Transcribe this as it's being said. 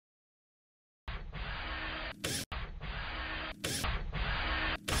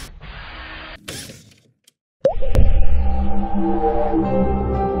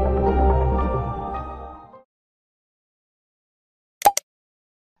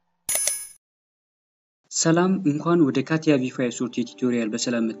ሰላም እንኳን ወደ Catia V5 ሶፍትዌር ቱቶሪያል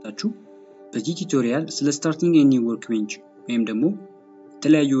በሰላም መጣችሁ። በዚህ ቱቶሪያል ስለ ስታርቲንግ ኤኒ ወርክቤንች ወይም ደግሞ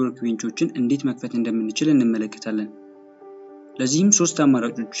የተለያዩ ወርክቤንቾችን እንዴት መክፈት እንደምንችል እንመለከታለን። ለዚህም ሶስት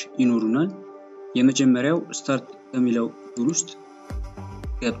አማራጮች ይኖሩናል። የመጀመሪያው ስታርት ከሚለው ቱል ውስጥ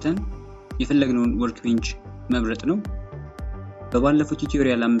ገብተን የፈለግነውን ወርክቤንች መምረጥ ነው። በባለፈው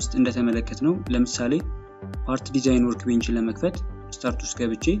ቱቶሪያል 5 እንደተመለከትነው ለምሳሌ ፓርት ዲዛይን ወርክቤንችን ለመክፈት ስታርት ውስጥ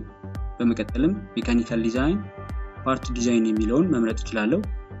ገብቼ በመቀጠልም ሜካኒካል ዲዛይን ፓርት ዲዛይን የሚለውን መምረጥ እችላለሁ።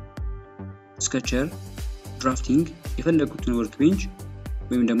 ስኬቸር ድራፍቲንግ የፈለኩትን ወርክቤንች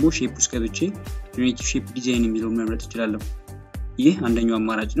ወይም ደግሞ ሼፕ ውስጥ ገብቼ ጄኔሬቲቭ ሼፕ ዲዛይን የሚለውን መምረጥ እችላለሁ። ይህ አንደኛው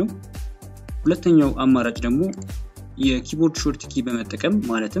አማራጭ ነው። ሁለተኛው አማራጭ ደግሞ የኪቦርድ ሾርት ኪ በመጠቀም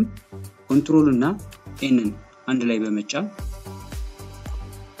ማለትም ኮንትሮል እና ኤንን አንድ ላይ በመጫን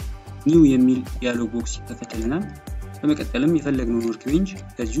ኒው የሚል ዲያሎግ ቦክስ ይከፈትልናል። በመቀጠልም የፈለግነውን ወርክቤንች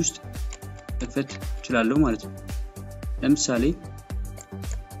ከዚህ ውስጥ መክፈት እችላለሁ ማለት ነው። ለምሳሌ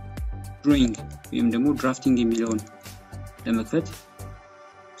ድሮይንግ ወይም ደግሞ ድራፍቲንግ የሚለውን ለመክፈት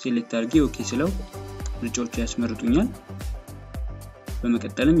ሴሌክት አድርጌ ኦኬ ስለው ምርጫዎች ያስመርጡኛል።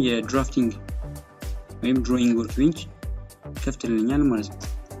 በመቀጠልም የድራፍቲንግ ወይም ድሮይንግ ወርክቤንች ከፍትልኛል ማለት ነው።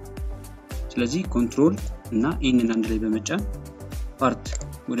 ስለዚህ ኮንትሮል እና ኤንን አንድ ላይ በመጫን ፓርት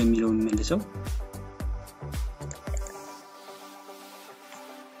ወደሚለው መልሰው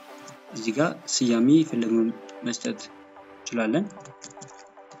እዚህ ጋር ስያሜ የፈለግነውን መስጠት እንችላለን።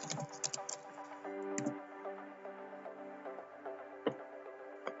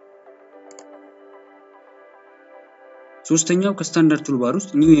 ሶስተኛው ከስታንዳርድ ቱልባር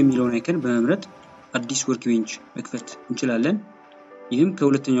ውስጥ ኒው የሚለውን አይከን በመምረጥ አዲስ ወርክቤንች መክፈት እንችላለን። ይህም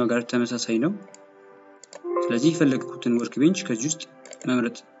ከሁለተኛው ጋር ተመሳሳይ ነው። ስለዚህ የፈለግኩትን ወርክቤንች ከዚህ ውስጥ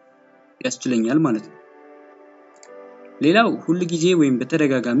መምረጥ ያስችለኛል ማለት ነው። ሌላው ሁሉ ጊዜ ወይም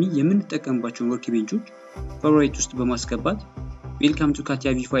በተደጋጋሚ የምንጠቀምባቸው ወርክቤንቾች ፋቮራይት ውስጥ በማስገባት ዌልካም ቱ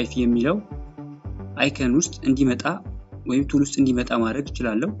Catia V5 የሚለው አይከን ውስጥ እንዲመጣ ወይም ቱል ውስጥ እንዲመጣ ማድረግ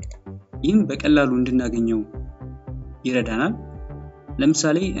እችላለሁ። ይህም በቀላሉ እንድናገኘው ይረዳናል።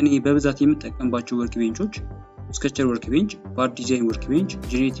 ለምሳሌ እኔ በብዛት የምጠቀምባቸው ወርክቤንቾች ስኬቸር ወርክቤንች፣ ፓርት ዲዛይን ወርክቤንች፣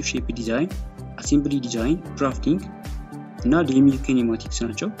 ጄኔሬቲቭ ሼፕ ዲዛይን፣ አሴምብሊ ዲዛይን፣ ድራፍቲንግ እና ዲኤምዩ ኪኔማቲክስ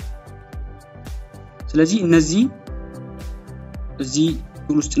ናቸው። ስለዚህ እነዚህ እዚህ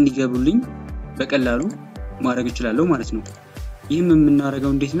ቱል ውስጥ እንዲገቡልኝ በቀላሉ ማድረግ እችላለሁ ማለት ነው። ይህም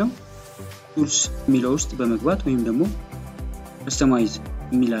የምናደርገው እንዴት ነው? ቱልስ የሚለው ውስጥ በመግባት ወይም ደግሞ ከስተማይዝ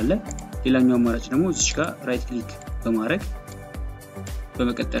የሚል አለ። ሌላኛው አማራጭ ደግሞ እዚህ ጋር ራይት ክሊክ በማድረግ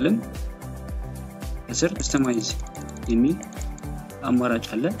በመቀጠልም ከስር ከስተማይዝ የሚል አማራጭ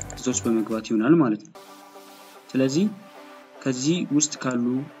አለ። እዛ ውስጥ በመግባት ይሆናል ማለት ነው። ስለዚህ ከዚህ ውስጥ ካሉ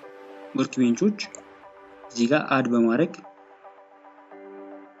ወርክቤንቾች እዚህ ጋር አድ በማድረግ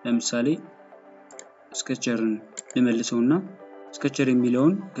ለምሳሌ ስኬቸርን ልመልሰውና ስኬቸር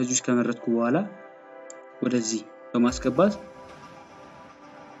የሚለውን ከዚህ ውስጥ ከመረጥኩ በኋላ ወደዚህ በማስገባት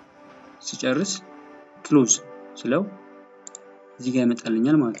ሲጨርስ ክሎዝ ስለው እዚህ ጋር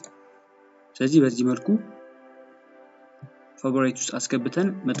ያመጣልኛል ማለት ነው። ስለዚህ በዚህ መልኩ ፋቮራይት ውስጥ አስገብተን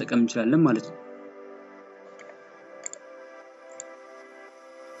መጠቀም እንችላለን ማለት ነው።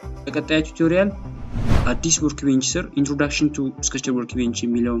 በቀጣዩ ቱቶሪያል አዲስ ወርክቤንች ስር ኢንትሮዳክሽን ቱ ስኬቸር ወርክቤንች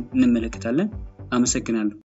የሚለውን እንመለከታለን። አመሰግናለሁ።